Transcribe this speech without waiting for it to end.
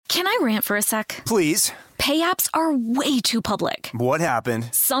Can I rant for a sec? Please. Pay apps are way too public. What happened?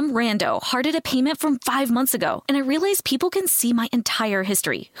 Some rando hearted a payment from 5 months ago, and I realized people can see my entire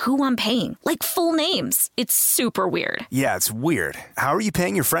history, who I'm paying, like full names. It's super weird. Yeah, it's weird. How are you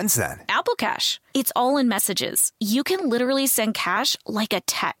paying your friends then? Apple Cash. It's all in messages. You can literally send cash like a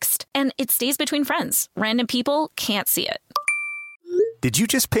text, and it stays between friends. Random people can't see it. Did you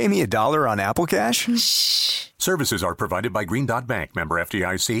just pay me $1 on Apple Cash? Shh. Services are provided by Green Dot Bank. Member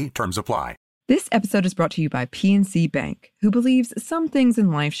FDIC. Terms apply. This episode is brought to you by PNC Bank, who believes some things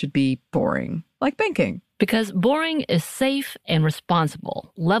in life should be boring, like banking. Because boring is safe and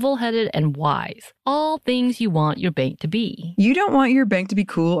responsible, level-headed and wise. All things you want your bank to be. You don't want your bank to be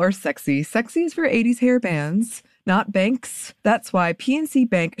cool or sexy. Sexy is for 80s hair bands, not banks. That's why PNC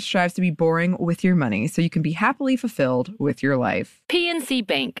Bank strives to be boring with your money so you can be happily fulfilled with your life. PNC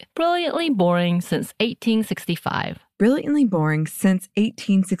Bank, brilliantly boring since 1865. Brilliantly Boring Since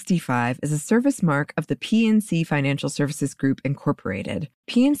 1865 is a service mark of the PNC Financial Services Group, Incorporated.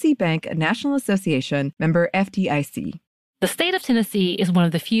 PNC Bank, a National Association, member FDIC. The state of Tennessee is one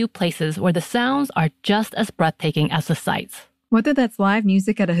of the few places where the sounds are just as breathtaking as the sights. Whether that's live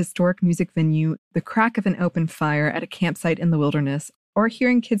music at a historic music venue, the crack of an open fire at a campsite in the wilderness, or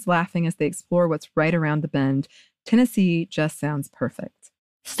hearing kids laughing as they explore what's right around the bend, Tennessee just sounds perfect.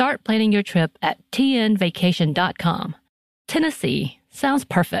 Start planning your trip at tnvacation.com. Tennessee sounds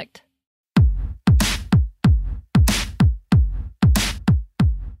perfect.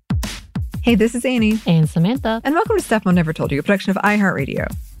 Hey, this is Annie. And Samantha. And welcome to Stuff Mom Never Told You, a production of iHeartRadio.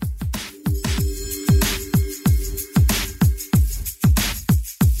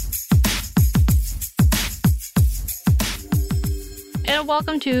 And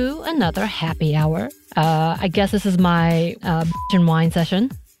welcome to another happy hour. I guess this is my and wine session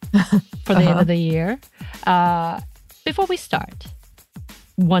for the end of the year. Before we start,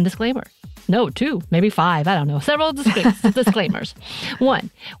 one disclaimer. No, two, maybe five. I don't know. Several disclaimers. One,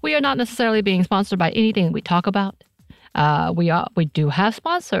 we are not necessarily being sponsored by anything we talk about. We do have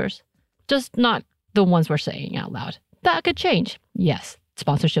sponsors, just not the ones we're saying out loud. That could change. Yes,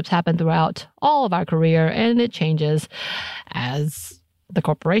 sponsorships happen throughout all of our career, and it changes as the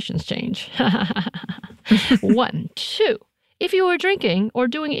corporations change. One. Two, if you are drinking or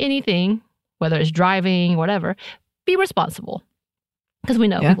doing anything, whether it's driving, whatever, be responsible. Because we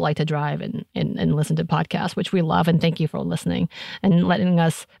know people like to drive and listen to podcasts, which we love. And thank you for listening and letting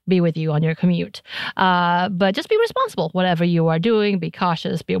us be with you on your commute. But just be responsible. Whatever you are doing, be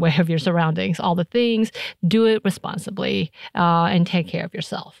cautious, be aware of your surroundings, all the things. Do it responsibly and take care of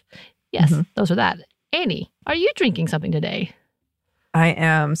yourself. Yes, those are that. Annie, are you drinking something today? I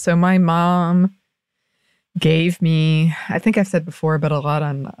am. So my mom gave me, I think I've said before, but a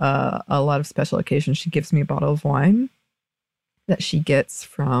lot of special occasions, she gives me a bottle of wine that she gets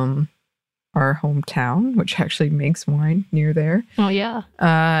from our hometown, which actually makes wine near there. Oh, yeah.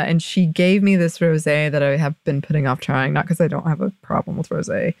 And she gave me this rosé that I have been putting off trying, not because I don't have a problem with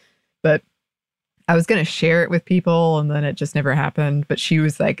rosé, but I was going to share it with people and then it just never happened. But she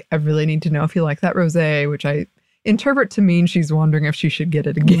was like, I really need to know if you like that rosé, which I interpret to mean she's wondering if she should get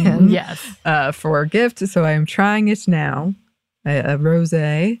it again. Yes. For a gift. So I am trying it now. A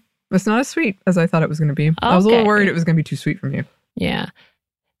rosé. It's not as sweet as I thought it was going to be. Okay. I was a little worried it was going to be too sweet for me. Yeah.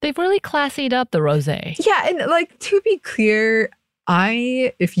 They've really classied up the rosé. Yeah. And like, to be clear,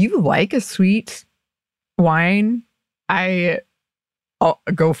 if you like a sweet wine, I'll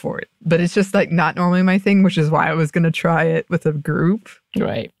go for it. But it's just like not normally my thing, which is why I was going to try it with a group.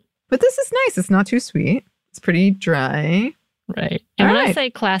 Right. But this is nice. It's not too sweet. It's pretty dry. Right. And when I say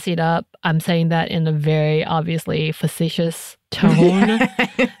classied up, I'm saying that in a very obviously facetious tone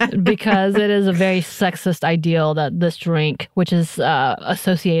because it is a very sexist ideal that this drink, which is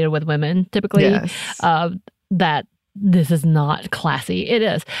associated with women typically, that this is not classy. It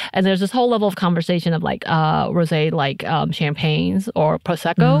is. And there's this whole level of conversation of like rosé, like champagnes or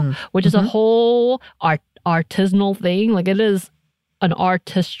Prosecco, which is a whole artisanal thing. Like it is an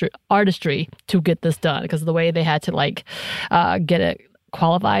artistry to get this done because of the way they had to like get it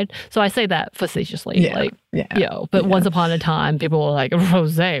qualified. So I say that facetiously, but once upon a time, people were like,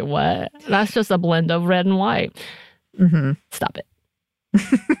 rosé, what? That's just a blend of red and white. Stop it.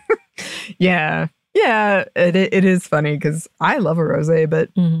 Yeah, it is funny because I love a rosé, but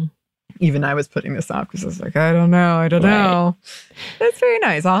even I was putting this off because I was like, I don't know. It's very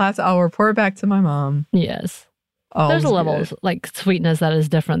nice. I'll report back to my mom. Yes. There's a level of like sweetness that is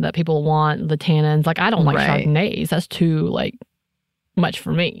different that people want, the tannins. Like I don't like Chardonnays. That's too like much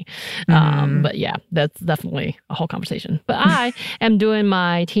for me. But yeah, that's definitely a whole conversation. But I am doing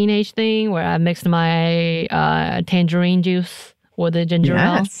my teenage thing where I mixed my tangerine juice with the ginger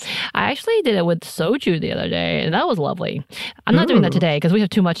Yes. ale. I actually did it with soju the other day, and that was lovely. I'm not doing that today because we have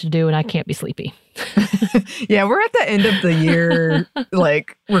too much to do and I can't be sleepy. Yeah, we're at the end of the year,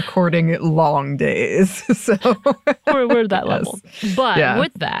 like recording long days. So we're at that level. But Yeah.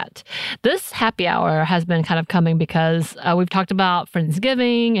 with that, this happy hour has been kind of coming because we've talked about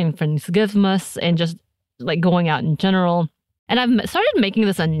Friendsgiving and Friendsgivemas and just like going out in general. And I've started making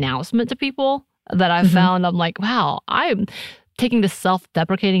this announcement to people that I've found. I'm like, wow, I'm taking this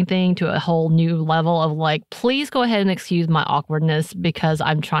self-deprecating thing to a whole new level of like, please go ahead and excuse my awkwardness because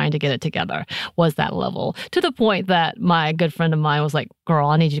I'm trying to get it together. Was that level to the point that my good friend of mine was like, girl,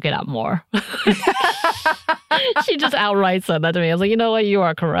 I need you to get out more. She just outright said that to me. I was like, you know what? You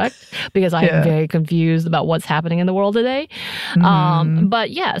are correct because I am very confused about what's happening in the world today. But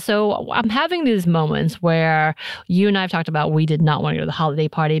yeah, so I'm having these moments where you and I have talked about we did not want to go to the holiday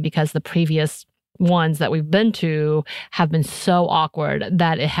party because the previous ones that we've been to have been so awkward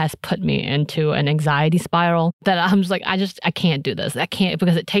that it has put me into an anxiety spiral that I'm just like, I can't do this. I can't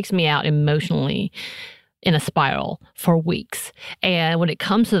because it takes me out emotionally in a spiral for weeks. And when it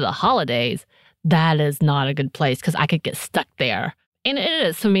comes to the holidays, that is not a good place because I could get stuck there. And it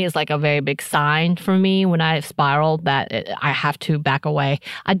is, to me, it's like a very big sign for me when I spiral that I have to back away.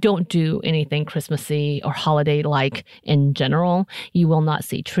 I don't do anything Christmassy or holiday-like in general. You will not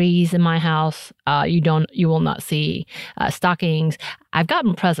see trees in my house. You will not see stockings. I've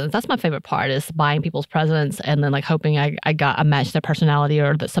gotten presents. That's my favorite part is buying people's presents and then like hoping I match their personality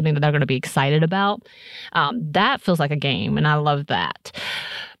or that something that they're going to be excited about. That feels like a game, and I love that.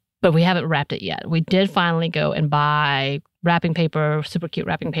 But we haven't wrapped it yet. We did finally go and buy wrapping paper, super cute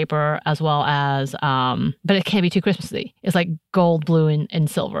wrapping paper, as well as, but it can't be too Christmassy. It's like gold, blue, and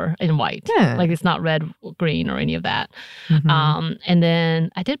silver and white. Yeah. Like it's not red, green, or any of that. And then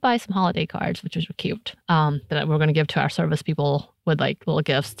I did buy some holiday cards, which was cute, that we're going to give to our service people with like little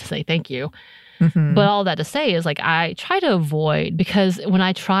gifts to say thank you. But all that to say is like I try to avoid because when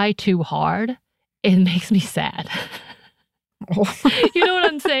I try too hard, it makes me sad. You know what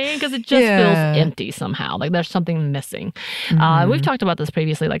I'm saying? Because it just feels empty somehow. Like there's something missing. We've talked about this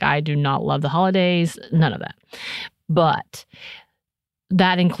previously. Like I do not love the holidays. None of that. But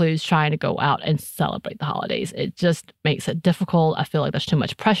that includes trying to go out and celebrate the holidays. It just makes it difficult. I feel like there's too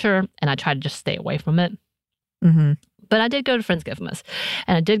much pressure and I try to just stay away from it. But I did go to Friendsgivemas.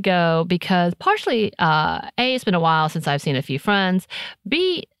 And I did go because partially, A, it's been a while since I've seen a few friends.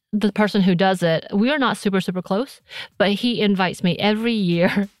 B, the person who does it, we are not super, super close, but he invites me every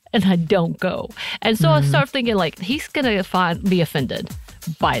year and I don't go. And so I start thinking like, he's going to be offended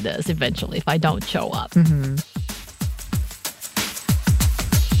by this eventually if I don't show up.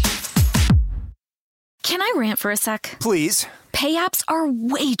 Can I rant for a sec? Please. Pay apps are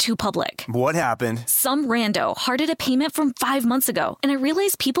way too public. What happened? Some rando hearted a payment from 5 months ago, and I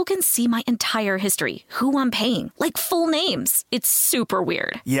realized people can see my entire history, who I'm paying, like full names. It's super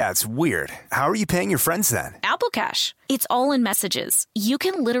weird. Yeah, it's weird. How are you paying your friends then? Apple Cash. It's all in messages. You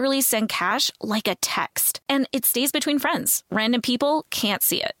can literally send cash like a text, and it stays between friends. Random people can't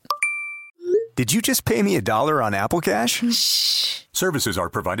see it. Did you just pay me $1 on Apple Cash? Shh. Services are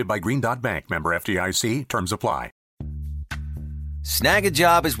provided by Green Dot Bank, member FDIC. Terms apply. Snag a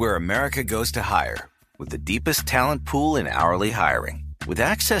Job is where America goes to hire, with the deepest talent pool in hourly hiring. With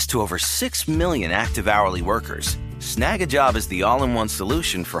access to over 6 million active hourly workers, Snag a Job is the all-in-one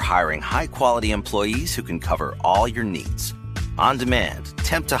solution for hiring high-quality employees who can cover all your needs. On demand,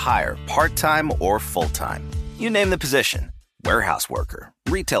 temp to hire, part-time or full-time. You name the position. Warehouse worker,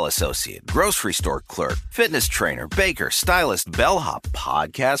 retail associate, grocery store clerk, fitness trainer, baker, stylist, bellhop,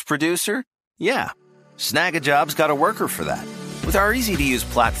 podcast producer. Yeah, Snag a Job's got a worker for that. With our easy-to-use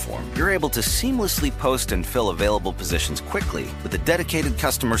platform, you're able to seamlessly post and fill available positions quickly with a dedicated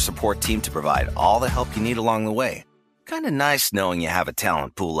customer support team to provide all the help you need along the way. Kind of nice knowing you have a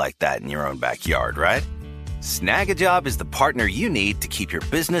talent pool like that in your own backyard, right? Snag a Job is the partner you need to keep your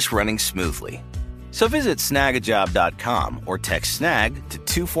business running smoothly. So visit snagajob.com or text snag to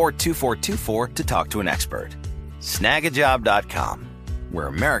 242424 to talk to an expert. Snagajob.com, where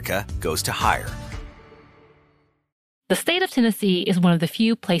America goes to hire. The state of Tennessee is one of the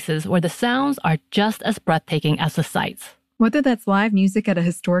few places where the sounds are just as breathtaking as the sights. Whether that's live music at a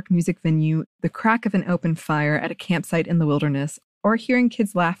historic music venue, the crack of an open fire at a campsite in the wilderness, or hearing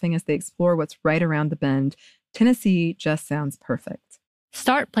kids laughing as they explore what's right around the bend, Tennessee just sounds perfect.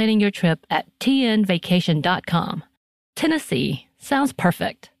 Start planning your trip at tnvacation.com. Tennessee sounds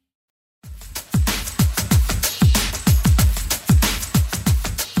perfect.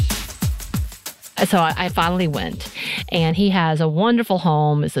 So I finally went, and he has a wonderful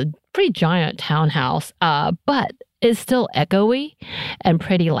home. It's a pretty giant townhouse, but it's still echoey and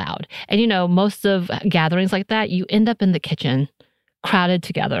pretty loud. And, most of gatherings like that, you end up in the kitchen, crowded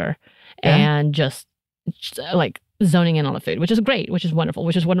together, and just like zoning in on the food, which is great, which is wonderful,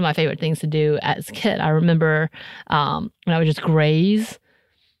 which is one of my favorite things to do as a kid. I remember when I would just graze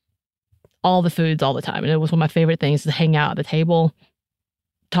all the foods all the time. And it was one of my favorite things to hang out at the table,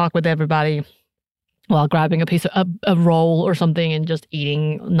 talk with everybody while grabbing a piece of a roll or something and just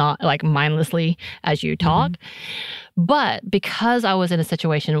eating, not like mindlessly as you talk. But because I was in a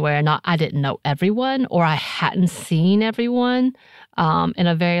situation where I didn't know everyone, or I hadn't seen everyone in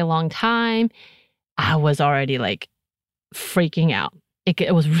a very long time, I was already like freaking out.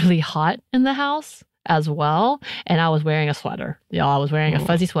 It was really hot in the house as well. And I was wearing a sweater. I was wearing a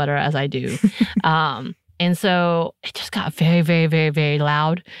fuzzy sweater, as I do. And so it just got very, very, very, very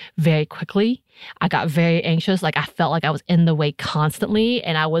loud very quickly. I got very anxious. Like I felt like I was in the way constantly.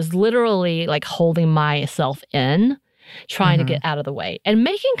 And I was literally like holding myself in, trying to get out of the way and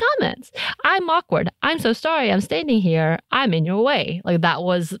making comments. I'm awkward. I'm so sorry. I'm standing here. I'm in your way. Like that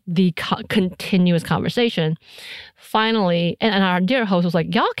was the continuous conversation. Finally, and our dear host was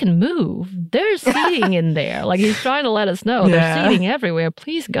like, y'all can move. There's seating in there. Like he's trying to let us know there's seating everywhere.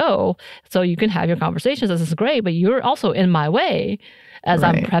 Please go so you can have your conversations. This is great, but you're also in my way as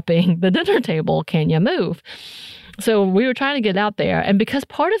I'm prepping the dinner table. Can you move? So we were trying to get out there. And because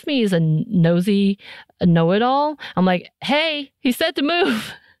part of me is a nosy know-it-all, I'm like, hey, he said to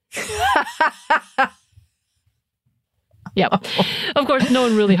move. Yep. Of course, no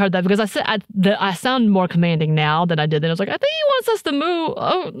one really heard that because I sound more commanding now than I did then. I was like, I think he wants us to move.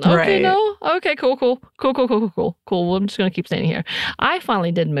 Oh, okay, no. Okay, cool. Well, I'm just going to keep standing here. I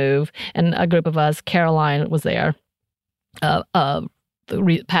finally did move, and a group of us, Caroline was there,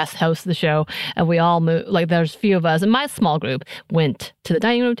 the past host of the show, and we all moved. Like there's a few of us, and my small group went to the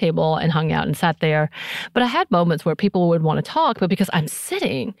dining room table and hung out and sat there. But I had moments where people would want to talk, but because I'm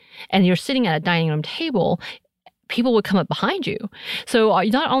sitting, and you're sitting at a dining room table, people would come up behind you. So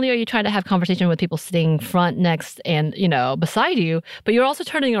not only are you trying to have conversation with people sitting front, next, and beside you, but you're also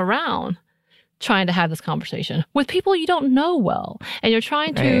turning around trying to have this conversation with people you don't know well. And you're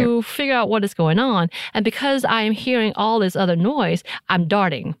trying to figure out what is going on. And because I am hearing all this other noise, I'm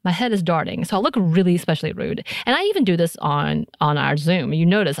darting. My head is darting. So I look really especially rude. And I even do this on our Zoom. You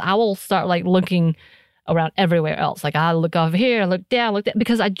notice I will start like looking around everywhere else. Like I look over here, look down, look down,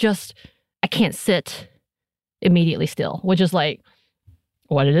 because I can't sit immediately still, which is like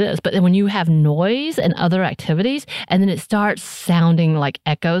what it is. But then when you have noise and other activities, and then it starts sounding like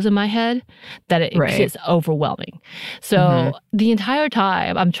echoes in my head, that it's overwhelming. So the entire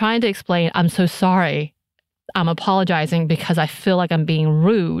time I'm trying to explain, I'm so sorry. I'm apologizing because I feel like I'm being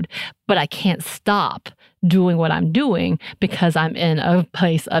rude, but I can't stop doing what I'm doing because I'm in a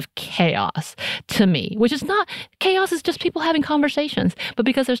place of chaos to me, which is not, chaos is just people having conversations. But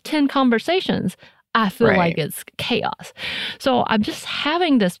because there's 10 conversations, I feel like it's chaos. So I'm just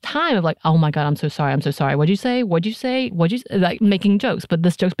having this time of like, oh my God, I'm so sorry. What'd you say? Like making jokes, but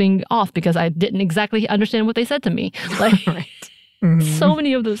this joke's being off because I didn't exactly understand what they said to me. Like so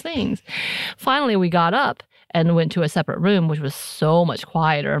many of those things. Finally, we got up and went to a separate room, which was so much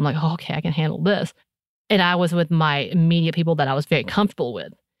quieter. I'm like, oh, okay, I can handle this. And I was with my immediate people that I was very comfortable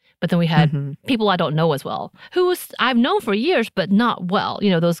with. But then we had people I don't know as well, who I've known for years, but not well.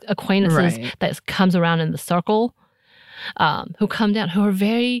 Those acquaintances that comes around in the circle, who come down, who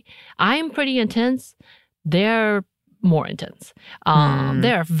are I'm pretty intense. They're more intense.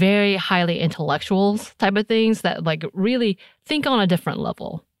 They're very highly intellectuals type of things that like really think on a different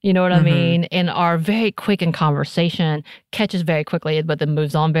level. You know what I mean? And are very quick in conversation, catches very quickly, but then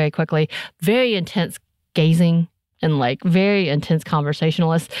moves on very quickly. Very intense gazing. And like very intense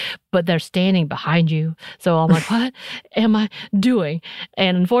conversationalists, but they're standing behind you. So I'm like, what am I doing?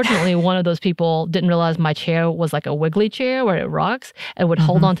 And unfortunately, one of those people didn't realize my chair was like a wiggly chair where it rocks and would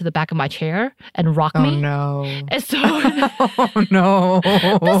hold on to the back of my chair and rock me. Oh, no. And so oh, no.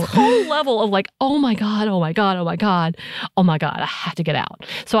 This whole level of like, oh my God, I have to get out.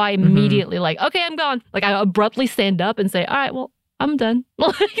 So I immediately like, okay, I'm gone. Like I abruptly stand up and say, all right, well, I'm done.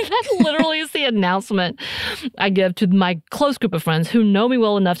 That literally is the announcement I give to my close group of friends who know me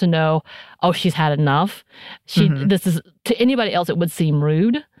well enough to know, oh, she's had enough. This is, to anybody else, it would seem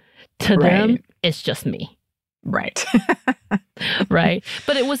rude. To them, it's just me. Right. Right.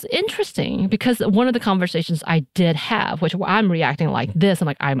 But it was interesting because one of the conversations I did have, which I'm reacting like this, I'm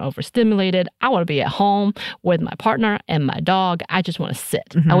like, I'm overstimulated. I want to be at home with my partner and my dog. I just want to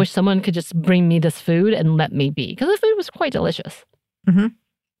sit. I wish someone could just bring me this food and let me be, because the food was quite delicious.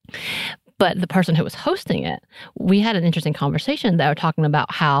 But the person who was hosting it, we had an interesting conversation that were talking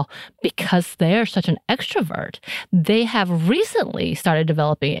about how because they're such an extrovert, they have recently started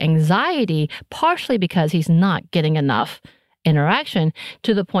developing anxiety, partially because he's not getting enough interaction,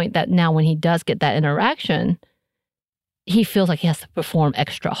 to the point that now when he does get that interaction, he feels like he has to perform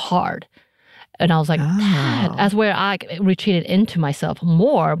extra hard. And I was like, that's where I retreated into myself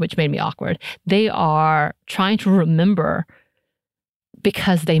more, which made me awkward. They are trying to remember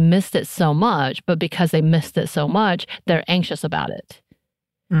because they missed it so much, but because they missed it so much, they're anxious about it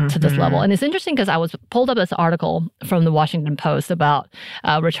to this level. And it's interesting because I was pulled up this article from the Washington Post about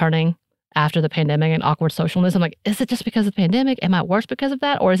returning after the pandemic and awkward socialness. I'm like, is it just because of the pandemic? Am I worse because of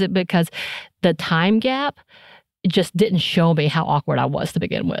that? Or is it because the time gap just didn't show me how awkward I was to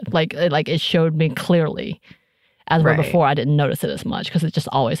begin with? Like it showed me clearly. As where before, I didn't notice it as much because it just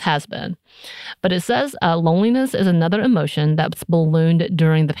always has been. But it says loneliness is another emotion that's ballooned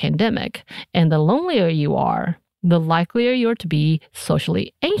during the pandemic. And the lonelier you are, the likelier you're to be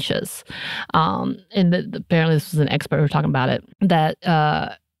socially anxious. Apparently this was an expert who was talking about it, that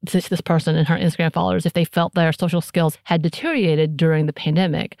this person and her Instagram followers, if they felt their social skills had deteriorated during the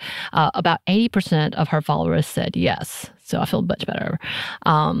pandemic, about 80% of her followers said yes. So I feel much better.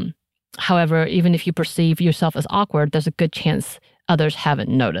 However, even if you perceive yourself as awkward, there's a good chance others haven't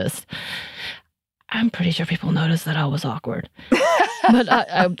noticed. I'm pretty sure people noticed that I was awkward. But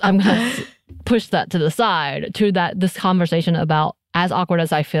I'm going to push that to the side, to this conversation about as awkward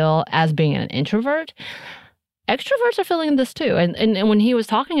as I feel as being an introvert. Extroverts are feeling this too. And when he was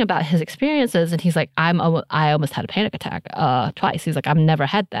talking about his experiences, and he's like, I almost had a panic attack twice. He's like, I've never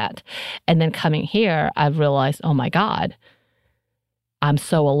had that. And then coming here, I've realized, oh my God, I'm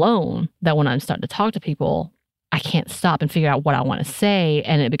so alone that when I'm starting to talk to people, I can't stop and figure out what I want to say,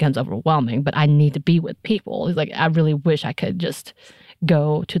 and it becomes overwhelming. But I need to be with people. He's like, I really wish I could just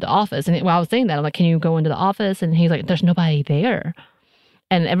go to the office. And while I was saying that, I'm like, can you go into the office? And he's like, there's nobody there.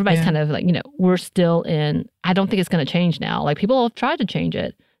 And everybody's kind of like, we're still in, I don't think it's going to change now. Like people have tried to change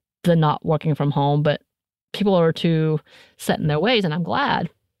it, the not working from home, but people are too set in their ways, and I'm glad.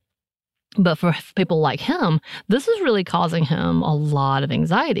 But for people like him, this is really causing him a lot of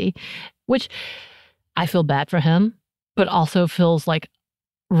anxiety, which I feel bad for him, but also feels like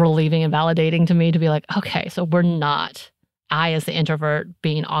relieving and validating to me to be like, okay, so we're not, I as the introvert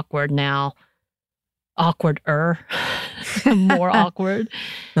being awkward now, awkwarder, more awkward,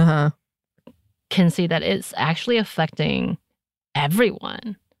 can see that it's actually affecting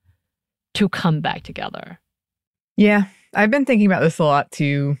everyone to come back together. Yeah, I've been thinking about this a lot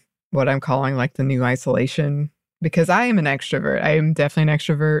too. What I'm calling like the new isolation, because I am an extrovert. I am definitely an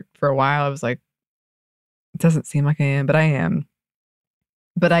extrovert. For a while, I was like, it doesn't seem like I am, but I am.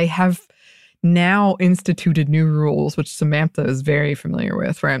 But I have now instituted new rules, which Samantha is very familiar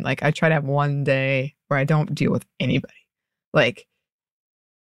with, where I'm like, I try to have one day where I don't deal with anybody, like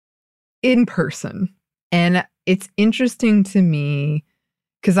in person. And it's interesting to me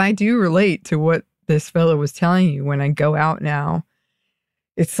because I do relate to what this fellow was telling you. When I go out now,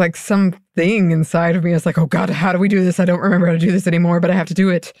 it's like something inside of me is like, oh God, how do we do this? I don't remember how to do this anymore, but I have to do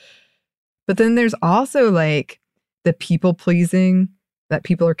it. But then there's also like the people pleasing that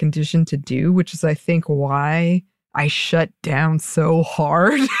people are conditioned to do, which is, I think, why I shut down so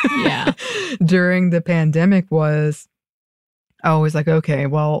hard during the pandemic. Was I was like, okay,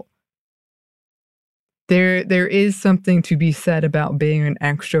 well, there is something to be said about being an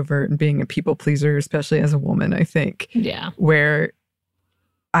extrovert and being a people pleaser, especially as a woman, I think. Yeah. Where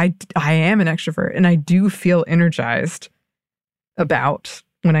I am an extrovert, and I do feel energized about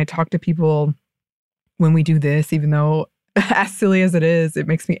when I talk to people, when we do this, even though as silly as it is, it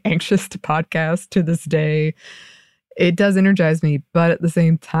makes me anxious to podcast to this day. It does energize me, but at the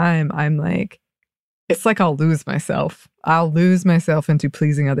same time, I'm like, it's like I'll lose myself. I'll lose myself into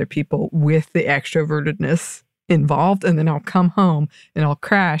pleasing other people with the extrovertedness involved, and then I'll come home and I'll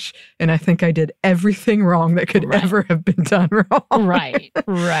crash, and I think I did everything wrong that could ever have been done wrong. Right.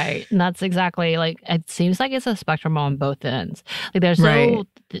 And that's exactly, like, it seems like it's a spectrum on both ends. Like there's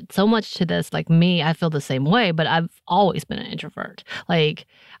so much to this. Like me, I feel the same way, but I've always been an introvert. Like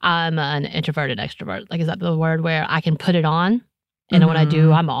I'm an introverted extrovert. Like, is that the word? Where I can put it on, and when I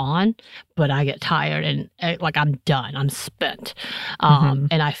do, I'm on, but I get tired and like I'm done. I'm spent.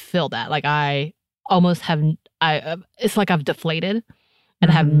 And I feel that. Like I almost have, it's like I've deflated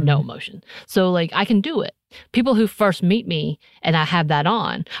and I have no emotion. So like I can do it. People who first meet me and I have that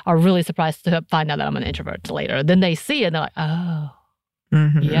on are really surprised to find out that I'm an introvert later. Then they see it and they're like, oh,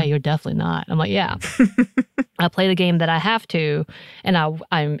 yeah, you're definitely not. I'm like, yeah. I play the game that I have to, and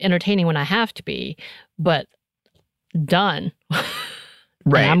I'm entertaining when I have to be, but done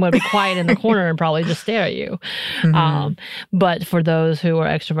Right. And I'm going to be quiet in the corner and probably just stare at you. But for those who are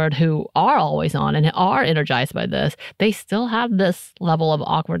extrovert, who are always on and are energized by this, they still have this level of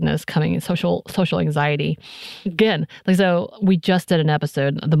awkwardness coming in, social anxiety. Again, like, so we just did an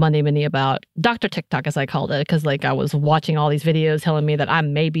episode, the Monday Mini, about Dr. TikTok, as I called it, because like I was watching all these videos telling me that I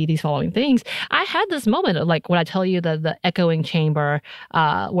may be these following things. I had this moment of like, when I tell you the echoing chamber,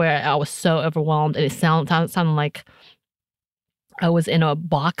 where I was so overwhelmed and it sounded like I was in a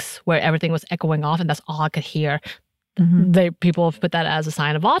box where everything was echoing off and that's all I could hear. People have put that as a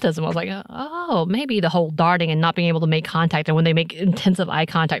sign of autism. I was like, oh, maybe the whole darting and not being able to make contact. And when they make intensive eye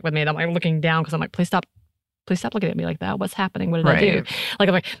contact with me, I'm like looking down because I'm like, please stop looking at me like that. What's happening? What did I do? Like,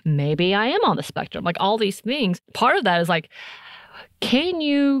 I'm like, maybe I am on the spectrum. Like all these things. Part of that is like, can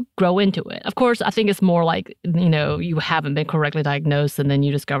you grow into it? Of course, I think it's more like, you haven't been correctly diagnosed and then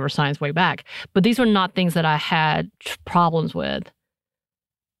you discover science way back. But these were not things that I had problems with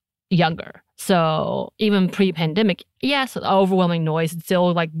younger. So even pre-pandemic, yes, overwhelming noise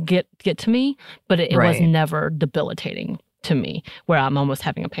still like get to me, but it was never debilitating to me where I'm almost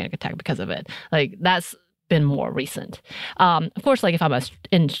having a panic attack because of it. Like that's been more recent. Of course, like if I'm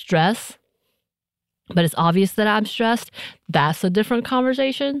in stress, but it's obvious that I'm stressed, that's a different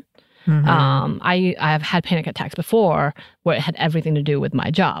conversation. I've had panic attacks before where it had everything to do with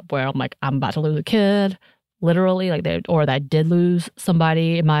my job, where I'm like, I'm about to lose a kid, literally, like or that I did lose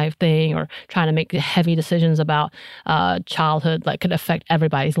somebody in my thing, or trying to make heavy decisions about childhood that could affect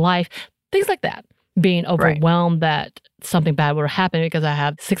everybody's life, things like that. Being overwhelmed that something bad would happen because I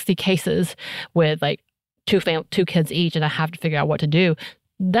have 60 cases with like two kids each, and I have to figure out what to do.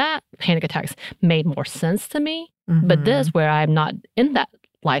 That panic attacks made more sense to me. But this, where I'm not in that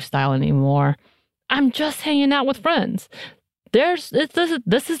lifestyle anymore, I'm just hanging out with friends. This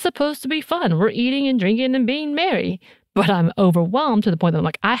is supposed to be fun. We're eating and drinking and being merry. But I'm overwhelmed to the point that I'm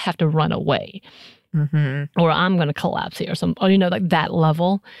like, I have to run away. Or I'm going to collapse here. Like that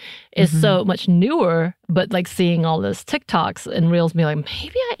level is so much newer. But like seeing all this TikToks and Reels, be like,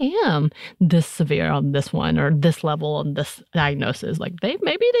 maybe I am this severe on this one, or this level on this diagnosis. Like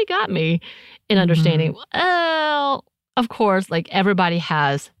maybe they got me in understanding. Well, of course, like everybody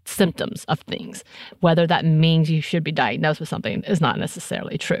has symptoms of things. Whether that means you should be diagnosed with something is not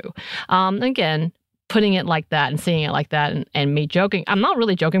necessarily true. Again, putting it like that and seeing it like that, and me joking, I'm not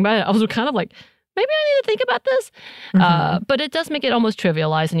really joking about it. I was kind of like, maybe I need to think about this. But it does make it almost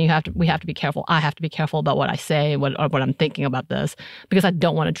trivialized, and we have to be careful. I have to be careful about what I say, what I'm thinking about this, because I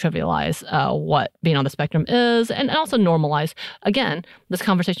don't want to trivialize what being on the spectrum is, and also normalize, again, this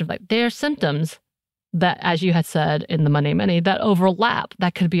conversation of like, there are symptoms that, as you had said in the Monday Mini, that overlap,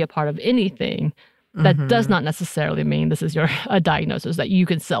 that could be a part of anything. That does not necessarily mean this is a diagnosis that you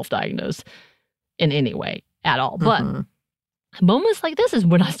can self-diagnose in any way at all. But moments like this is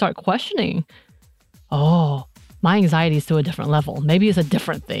when I start questioning, oh, my anxiety is to a different level. Maybe it's a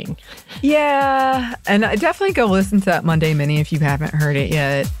different thing. Yeah. And definitely go listen to that Monday Mini if you haven't heard it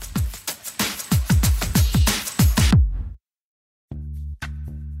yet.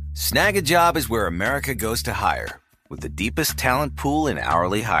 Snag a Job is where America goes to hire, with the deepest talent pool in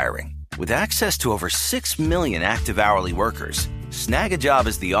hourly hiring. With access to over 6 million active hourly workers, Snag a Job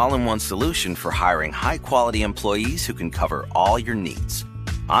is the all-in-one solution for hiring high-quality employees who can cover all your needs.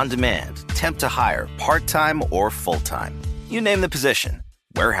 On demand, temp to hire, part-time or full-time. You name the position.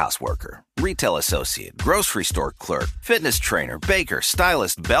 Warehouse worker, retail associate, grocery store clerk, fitness trainer, baker,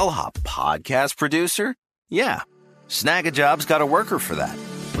 stylist, bellhop, podcast producer. Yeah, Snag a Job's got a worker for that.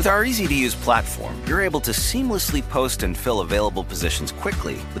 With our easy-to-use platform, you're able to seamlessly post and fill available positions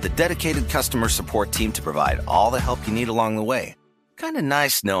quickly with a dedicated customer support team to provide all the help you need along the way. Kind of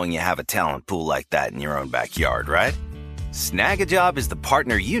nice knowing you have a talent pool like that in your own backyard, right? Snag a Job is the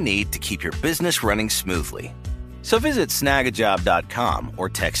partner you need to keep your business running smoothly. So visit snagajob.com or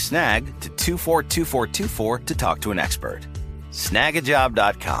text snag to 242424 to talk to an expert.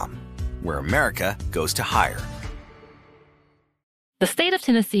 Snagajob.com, where America goes to hire. The state of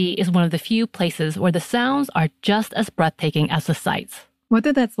Tennessee is one of the few places where the sounds are just as breathtaking as the sights.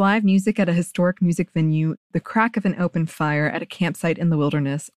 Whether that's live music at a historic music venue, the crack of an open fire at a campsite in the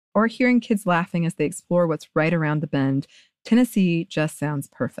wilderness, or hearing kids laughing as they explore what's right around the bend, Tennessee just sounds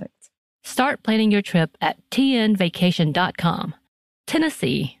perfect. Start planning your trip at tnvacation.com.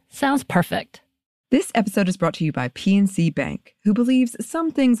 Tennessee sounds perfect. This episode is brought to you by PNC Bank, who believes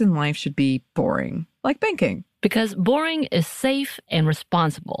some things in life should be boring, like banking. Because boring is safe and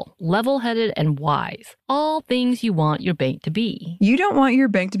responsible, level-headed and wise. All things you want your bank to be. You don't want your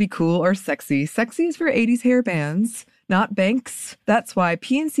bank to be cool or sexy. Sexy is for 80s hair bands. not banks. That's why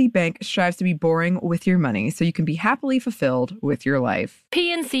PNC Bank strives to be boring with your money so you can be happily fulfilled with your life.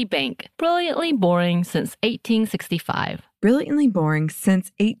 PNC Bank, brilliantly boring since 1865. Brilliantly boring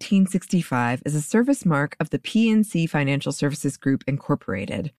since 1865 is a service mark of the PNC Financial Services Group,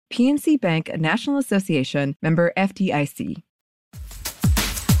 Incorporated. PNC Bank, a National Association, member FDIC.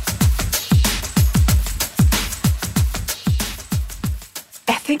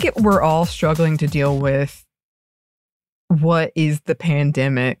 I think we're all struggling to deal with what is the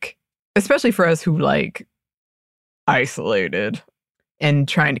pandemic, especially for us who isolated and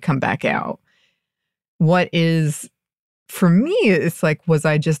trying to come back out. What is, for me, it's was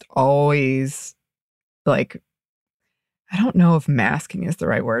I just always I don't know if masking is the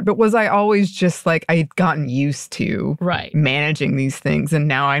right word, but was I always just I'd gotten used to managing these things, and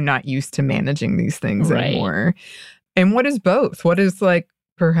now I'm not used to managing these things anymore. And what is both? What is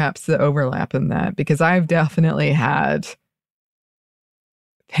perhaps the overlap in that? Because I've definitely had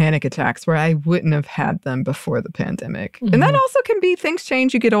panic attacks where I wouldn't have had them before the pandemic. Mm-hmm. And that also can be things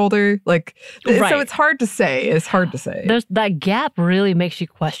change, you get older. So it's hard to say. It's hard to say. There's that gap really makes you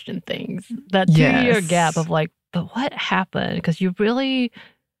question things. That 2-year gap of but what happened? Because you really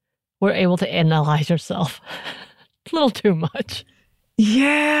were able to analyze yourself a little too much.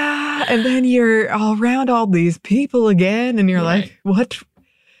 Yeah. And then you're around all these people again and you're what?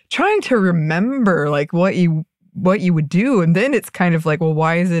 Trying to remember what you would do. And then it's kind of well,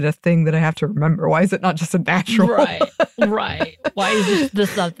 why is it a thing that I have to remember? Why is it not just a natural? Right. Why is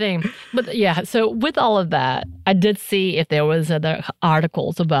this a thing? But yeah, so with all of that, I did see if there was other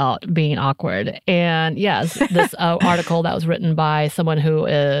articles about being awkward. And yes, this article that was written by someone who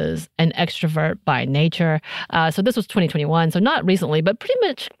is an extrovert by nature. So this was 2021, so not recently, but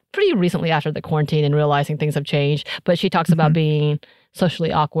pretty recently after the quarantine and realizing things have changed. But she talks about being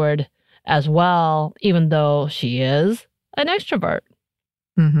socially awkward as well, even though she is an extrovert.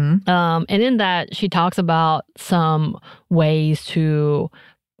 Mm-hmm. And in that, she talks about some ways to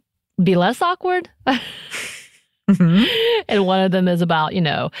be less awkward. Mm-hmm. And one of them is about,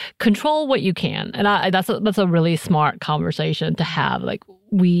 control what you can. And that's a really smart conversation to have.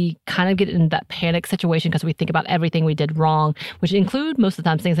 We kind of get in that panic situation because we think about everything we did wrong, which include most of the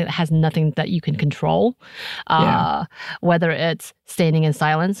time things that has nothing that you can control. Whether it's standing in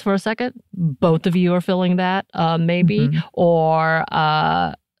silence for a second, both of you are feeling that maybe, or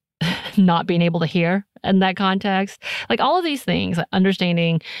not being able to hear in that context. All of these things,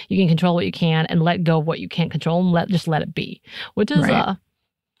 understanding you can control what you can and let go of what you can't control and just let it be, which is a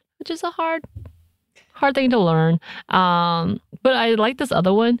hard thing to learn. But I like this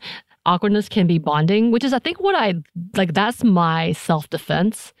other one. Awkwardness can be bonding, which is I think what I that's my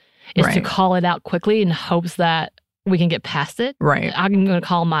self-defense is to call it out quickly in hopes that we can get past it. Right. I'm going to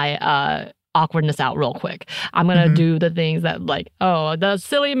call my awkwardness out real quick. I'm going to do the things that oh, that's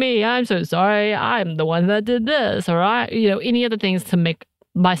silly me. I'm so sorry. I'm the one that did this. Or any other things to make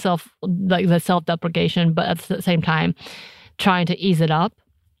myself the self-deprecation, but at the same time, trying to ease it up.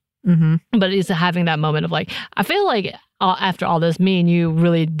 Mm-hmm. But it's having that moment of I feel after all this, me and you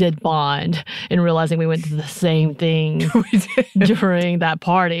really did bond in realizing we went through the same thing during that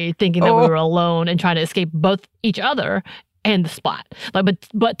party, thinking that we were alone and trying to escape both each other and the spot,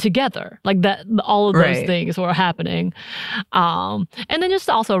 but together, that all of those things were happening, and then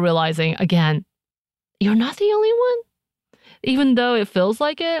just also realizing again, you're not the only one, even though it feels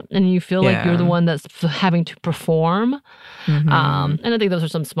like it, and you feel like you're the one that's having to perform. And I think those are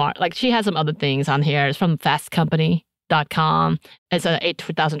some smart. She has some other things on here. It's from fastcompany.com. It's a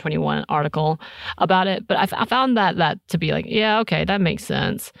 2021 article about it, but I found that to be okay, that makes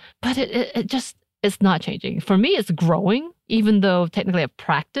sense, but it just. It's not changing. For me, it's growing, even though technically I've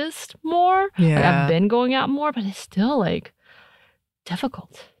practiced more. I've been going out more, but it's still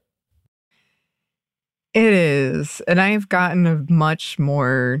difficult. It is. And I've gotten a much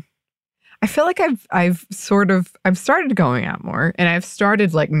more, I feel like I've started going out more, and I've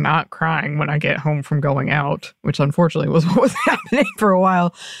started not crying when I get home from going out, which unfortunately was what was happening for a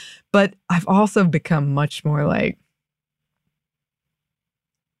while. But I've also become much more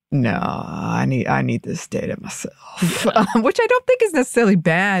no, I need this day to myself, which I don't think is necessarily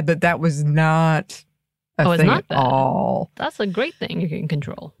bad, but that was not a thing at all. That's a great thing you can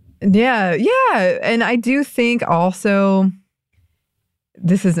control. Yeah. And I do think also,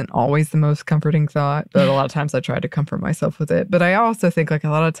 this isn't always the most comforting thought, but a lot of times I try to comfort myself with it. But I also think a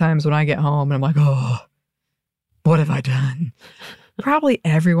lot of times when I get home and I'm oh, what have I done? Probably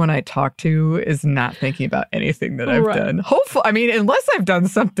everyone I talk to is not thinking about anything that I've done. Hopefully, unless I've done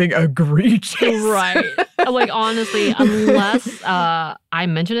something egregious. Right. Honestly, unless I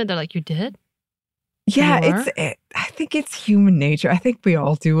mention it, they're you did? Yeah, more. I think it's human nature. I think we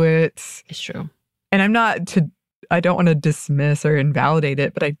all do it. It's true. And I don't want to dismiss or invalidate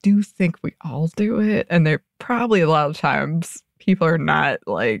it, but I do think we all do it. And there probably a lot of times people are not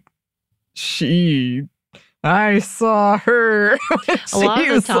like, I saw her. A lot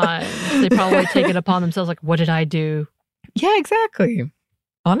of the time, they probably take it upon themselves, like, what did I do? Yeah, exactly.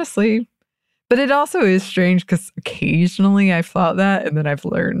 Honestly. But it also is strange because occasionally I've thought that, and then I've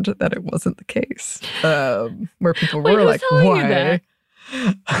learned that it wasn't the case. Where people were like, why?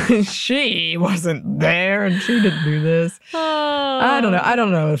 She wasn't there and she didn't do this. I don't know. I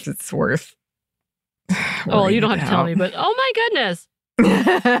don't know if it's worth. Well, you don't have to tell me, but oh my goodness.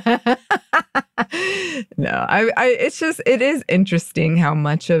 No, it is interesting how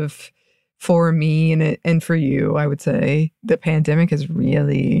much of, for me and for you, I would say, the pandemic is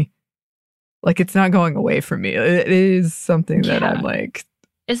really, like, it's not going away from me. It is something that I'm like.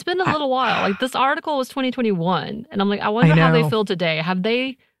 It's been a little while. Like, this article was 2021, and I'm like, I wonder how they feel today. Have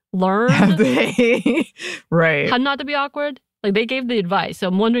they learned? Right. How not to be awkward? Like, they gave the advice. So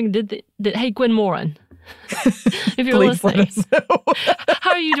I'm wondering, hey, Gwen Moran, if you're listening, let us know.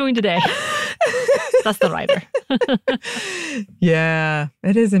 How are you doing today? That's the writer. Yeah,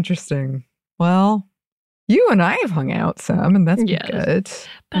 it is interesting. Well, you and I have hung out some, and that's been good.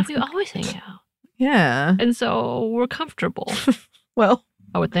 But we always hang out. Yeah. And so we're comfortable. Well,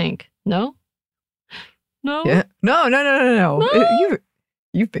 I would think. No? No? Yeah. No.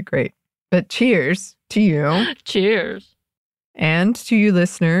 You've been great. But cheers to you. Cheers. And to you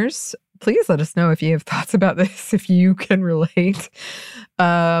listeners, please let us know if you have thoughts about this, if you can relate.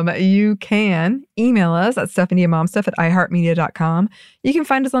 You can email us at stuffmediamomstuff@iheartmedia.com. You can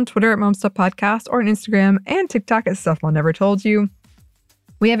find us on Twitter at momstuffpodcast or on Instagram and TikTok at Stuff Mom Never Told You.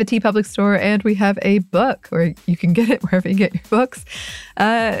 We have a TeePublic store and we have a book where you can get it wherever you get your books.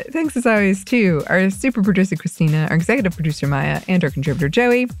 Thanks as always to our super producer, Christina, our executive producer, Maya, and our contributor,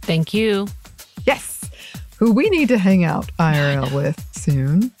 Joey. Thank you. Yes. Who we need to hang out IRL with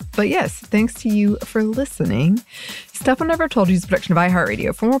soon. But yes, thanks to you for listening. Stuff I Never Told You is a production of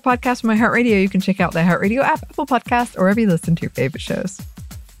iHeartRadio. For more podcasts from iHeartRadio, you can check out the iHeartRadio app, Apple Podcasts, or wherever you listen to your favorite shows.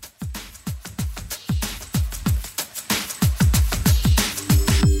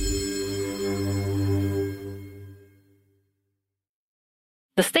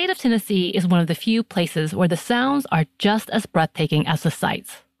 The state of Tennessee is one of the few places where the sounds are just as breathtaking as the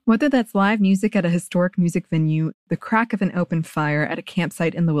sights. Whether that's live music at a historic music venue, the crack of an open fire at a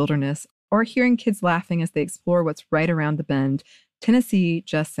campsite in the wilderness, or hearing kids laughing as they explore what's right around the bend, Tennessee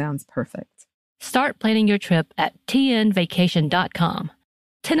just sounds perfect. Start planning your trip at tnvacation.com.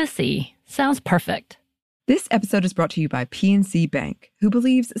 Tennessee sounds perfect. This episode is brought to you by PNC Bank, who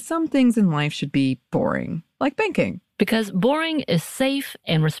believes some things in life should be boring, like banking. Because boring is safe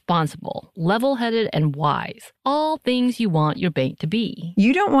and responsible, level-headed and wise. All things you want your bank to be.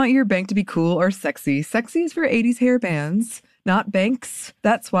 You don't want your bank to be cool or sexy. Sexy is for 80s hair bands, not banks.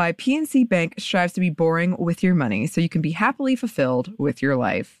 That's why PNC Bank strives to be boring with your money so you can be happily fulfilled with your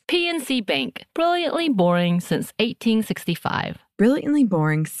life. PNC Bank, brilliantly boring since 1865. Brilliantly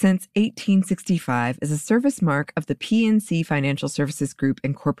Boring Since 1865 is a service mark of the PNC Financial Services Group,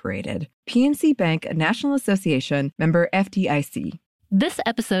 Incorporated. PNC Bank, a National Association, member FDIC. This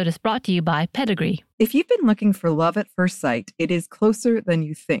episode is brought to you by Pedigree. If you've been looking for love at first sight, it is closer than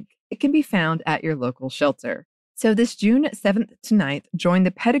you think. It can be found at your local shelter. So this June 7th to 9th, join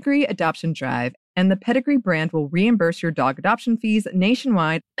the Pedigree Adoption Drive, and the Pedigree brand will reimburse your dog adoption fees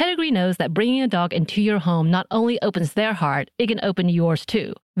nationwide. Pedigree knows that bringing a dog into your home not only opens their heart, it can open yours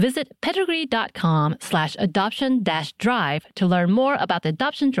too. Visit pedigree.com/adoption-drive to learn more about the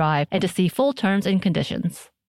adoption drive and to see full terms and conditions.